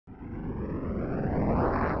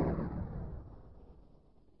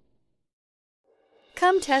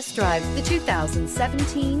Come test drive the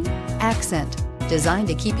 2017 Accent. Designed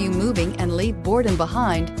to keep you moving and leave boredom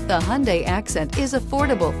behind, the Hyundai Accent is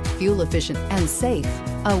affordable, fuel-efficient, and safe.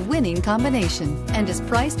 A winning combination and is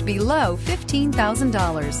priced below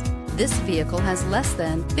 $15,000. This vehicle has less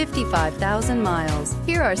than 55,000 miles.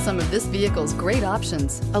 Here are some of this vehicle's great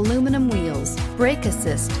options: aluminum wheels, brake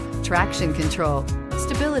assist, traction control,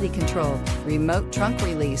 stability control, remote trunk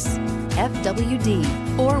release, FWD,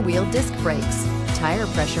 four-wheel disc brakes, tire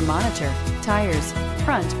pressure monitor, tires,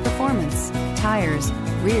 front performance, tires,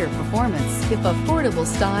 rear performance. If affordable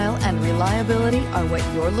style and reliability are what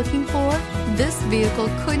you're looking for, this vehicle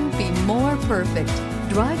couldn't be more perfect.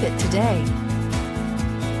 Drive it today.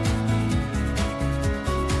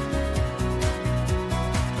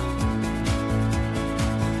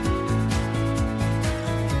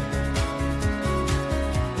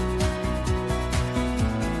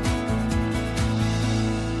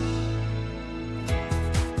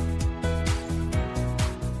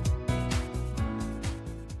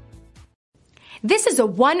 This is a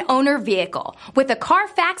one-owner vehicle with a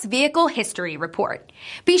Carfax Vehicle History Report.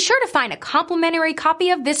 Be sure to find a complimentary copy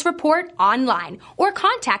of this report online or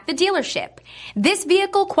contact the dealership. This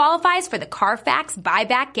vehicle qualifies for the Carfax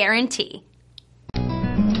Buyback Guarantee.